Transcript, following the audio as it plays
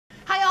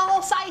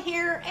Cy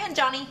here, and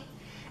Johnny.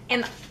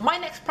 And my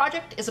next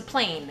project is a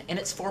plane, and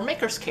it's for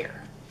Maker's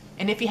Care.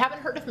 And if you haven't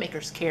heard of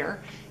Maker's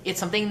Care, it's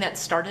something that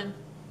started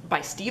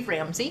by Steve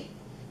Ramsey,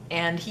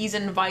 and he's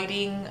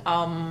inviting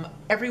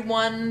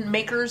everyone,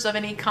 makers of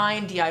any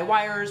kind,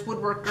 DIYers,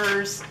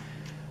 woodworkers,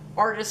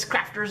 artists,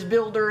 crafters,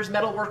 builders,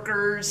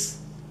 metalworkers,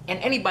 and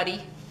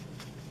anybody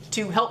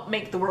to help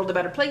make the world a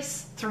better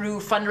place through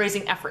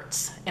fundraising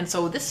efforts. And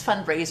so this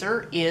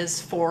fundraiser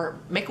is for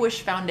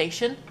Make-A-Wish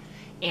Foundation,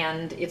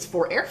 and it's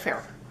for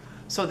airfare.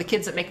 So the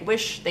kids at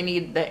Make-A-Wish, they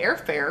need the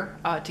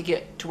airfare to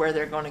get to where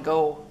they're going to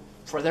go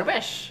for their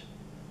wish.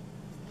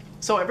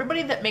 So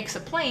everybody that makes a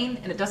plane,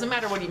 and it doesn't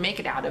matter what you make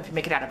it out of, you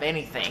make it out of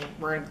anything,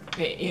 we're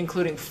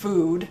including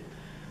food,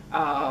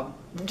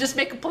 just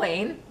make a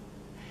plane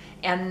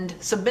and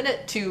submit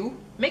it to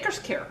Maker's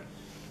Care.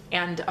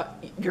 And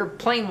your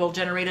plane will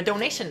generate a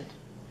donation.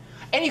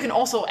 And you can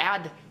also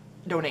add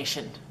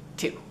donation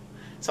too.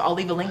 So I'll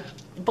leave a link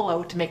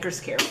below to Maker's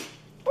Care.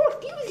 Oh,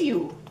 excuse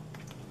you.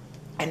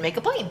 And make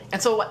a plane.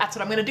 And so that's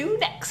what I'm gonna do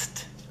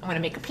next. I'm gonna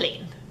make a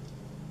plane.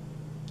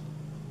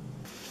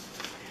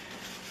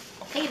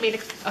 Okay, I made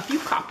a few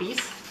copies.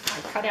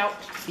 I cut out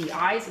the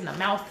eyes and the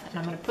mouth, and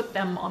I'm gonna put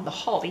them on the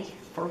holly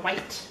for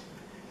white.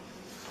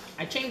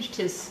 I changed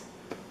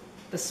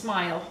the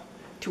smile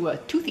to a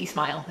toothy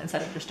smile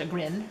instead of just a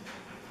grin.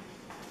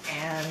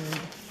 And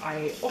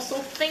I also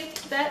think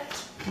that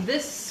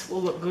this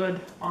will look good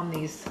on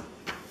these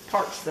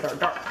parts that are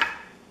dark.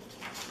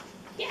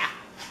 Yeah.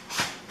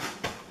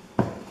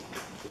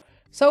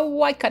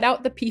 So I cut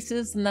out the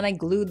pieces and then I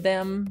glued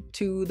them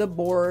to the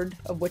board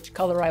of which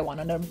color I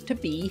wanted them to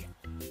be.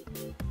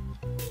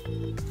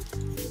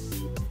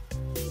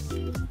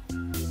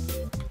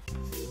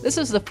 This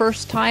is the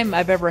first time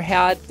I've ever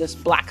had this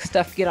black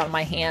stuff get on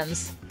my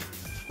hands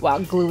while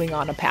gluing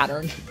on a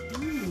pattern.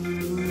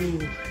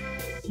 Ooh,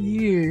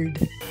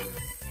 weird.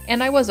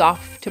 And I was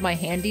off to my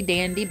handy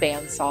dandy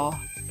bandsaw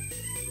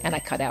and I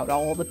cut out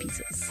all the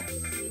pieces.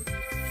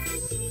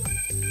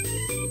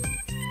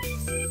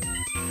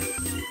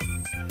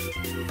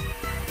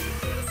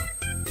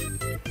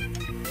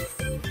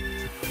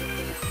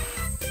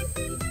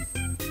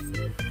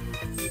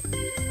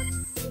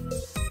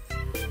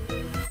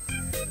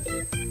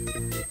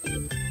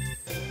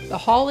 The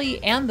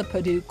holly and the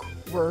padauk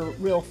were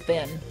real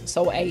thin,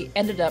 so I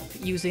ended up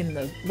using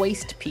the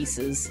waste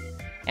pieces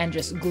and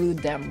just glued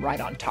them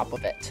right on top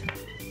of it.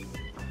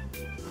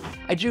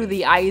 I drew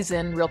the eyes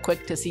in real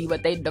quick to see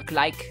what they'd look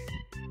like,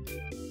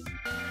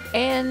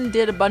 and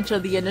did a bunch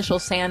of the initial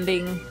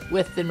sanding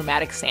with the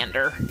pneumatic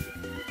sander.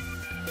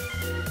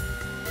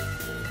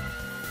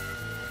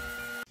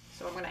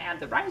 So I'm going to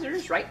add the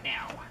risers right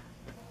now.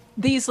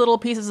 These little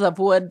pieces of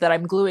wood that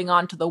I'm gluing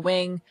onto the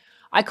wing,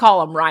 I call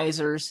them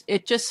risers.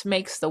 It just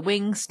makes the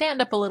wing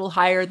stand up a little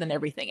higher than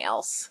everything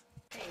else.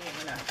 Okay,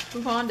 I'm gonna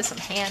move on to some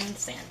hand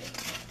sanding.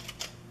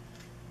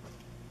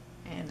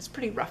 And it's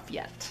pretty rough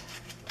yet.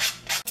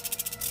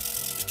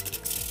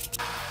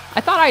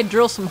 I thought I'd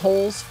drill some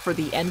holes for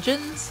the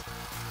engines,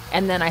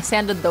 and then I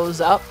sanded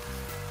those up.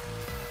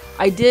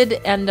 I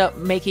did end up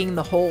making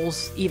the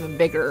holes even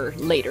bigger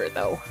later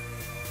though.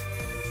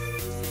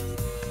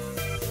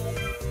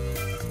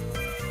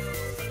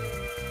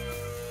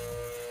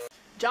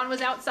 John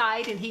was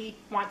outside and he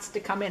wants to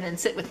come in and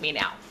sit with me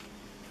now.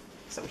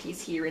 So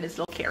he's here in his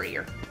little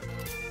carrier.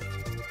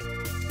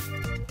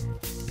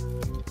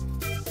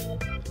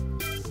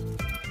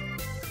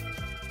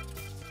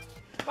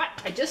 But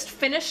I just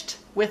finished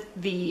with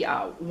the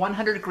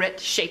 100 grit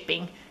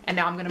shaping, and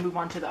now I'm going to move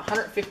on to the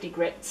 150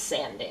 grit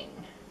sanding.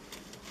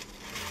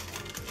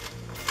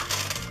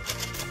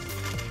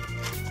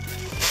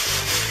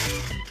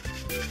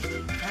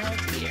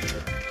 Right here.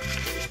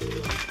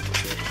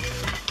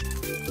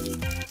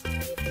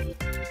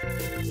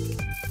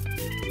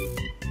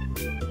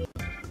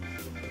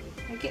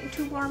 Getting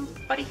too warm,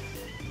 buddy.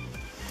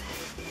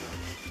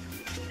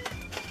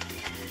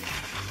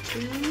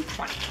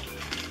 220.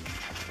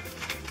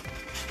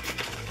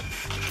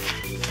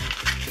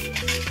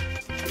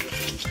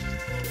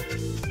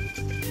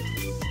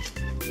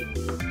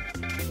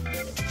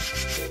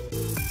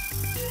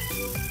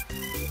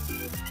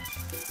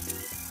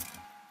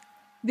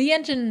 The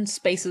engine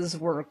spaces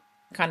were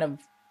kind of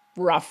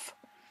rough,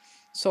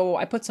 so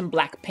I put some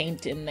black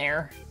paint in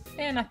there,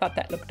 and I thought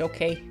that looked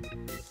okay.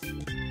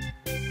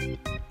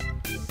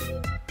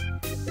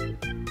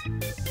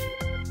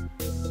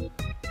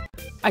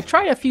 I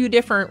tried a few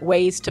different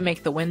ways to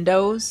make the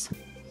windows,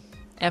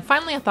 and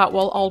finally I thought,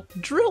 well, I'll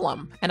drill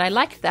them, and I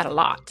liked that a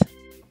lot.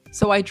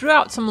 So I drew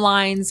out some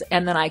lines,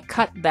 and then I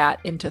cut that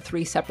into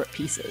 3 separate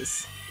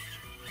pieces,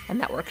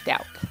 and that worked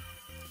out.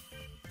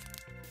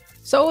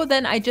 So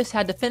then I just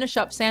had to finish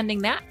up sanding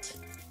that,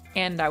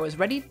 and I was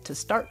ready to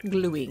start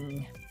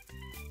gluing.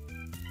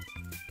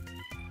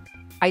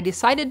 I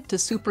decided to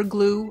super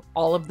glue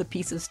all of the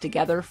pieces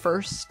together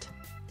first.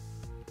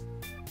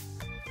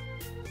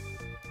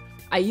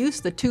 I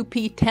used the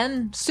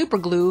 2P10 super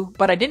glue,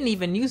 but I didn't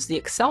even use the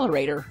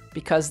accelerator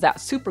because that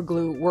super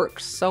glue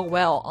works so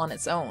well on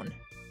its own.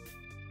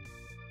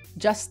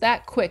 Just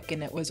that quick,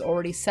 and it was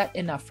already set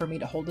enough for me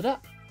to hold it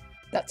up.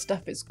 That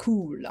stuff is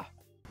cool.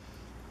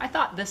 I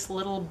thought this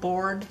little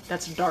board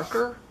that's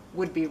darker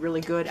would be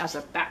really good as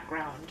a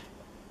background.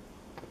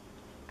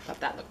 Thought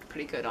that looked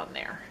pretty good on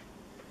there.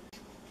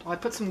 Well, I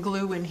put some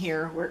glue in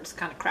here where it's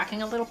kind of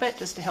cracking a little bit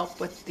just to help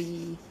with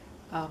the,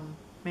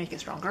 make it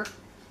stronger.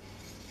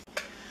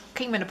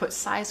 Okay, I'm going to put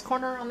size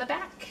corner on the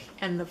back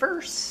and the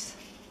verse.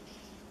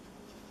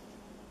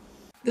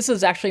 This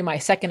is actually my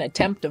second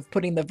attempt of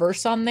putting the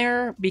verse on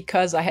there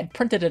because I had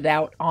printed it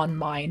out on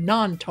my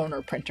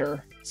non-toner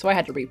printer, so I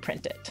had to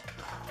reprint it.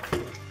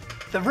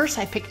 The verse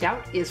I picked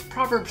out is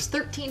Proverbs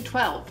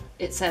 13:12.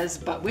 It says,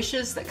 "But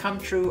wishes that come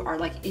true are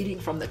like eating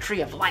from the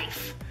tree of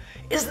life."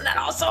 Isn't that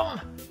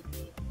awesome?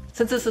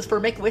 Since this is for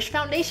Make-A-Wish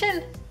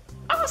Foundation,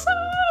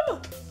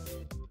 awesome!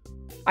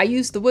 I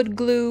used the wood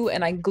glue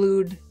and I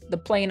glued the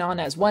plane on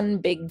as one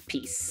big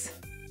piece.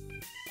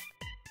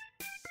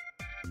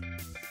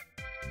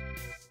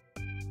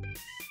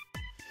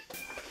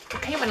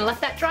 Okay, I'm gonna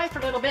let that dry for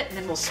a little bit and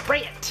then we'll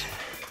spray it.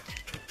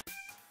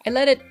 I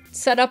let it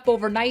set up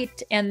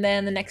overnight, and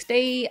then the next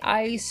day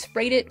I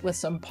sprayed it with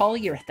some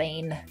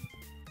polyurethane.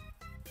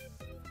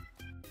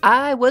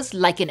 I was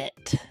liking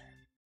it.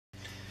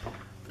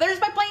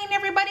 There's my plane,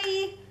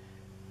 everybody!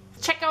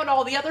 Check out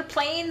all the other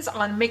planes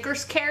on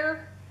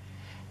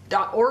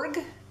makerscare.org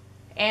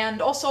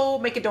and also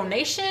make a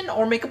donation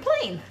or make a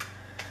plane.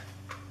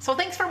 So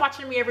thanks for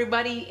watching me,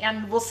 everybody,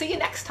 and we'll see you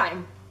next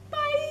time.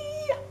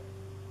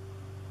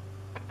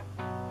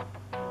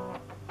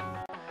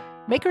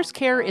 Makers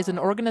Care is an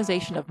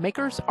organization of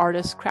makers,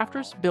 artists,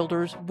 crafters,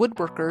 builders,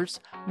 woodworkers,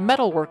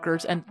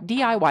 metalworkers, and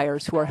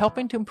DIYers who are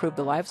helping to improve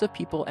the lives of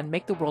people and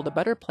make the world a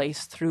better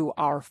place through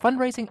our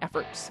fundraising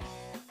efforts.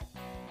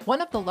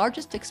 One of the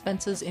largest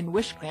expenses in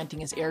wish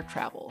granting is air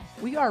travel.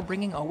 We are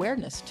bringing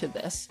awareness to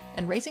this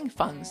and raising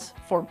funds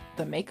for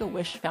the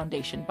Make-A-Wish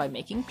Foundation by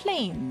making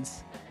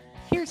planes.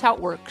 Here's how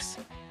it works.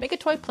 Make a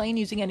toy plane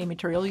using any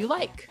material you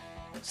like.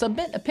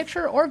 Submit a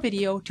picture or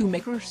video to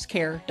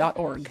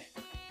makerscare.org.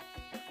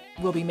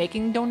 We'll be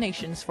making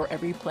donations for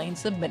every plane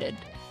submitted.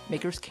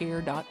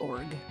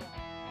 makerscare.org.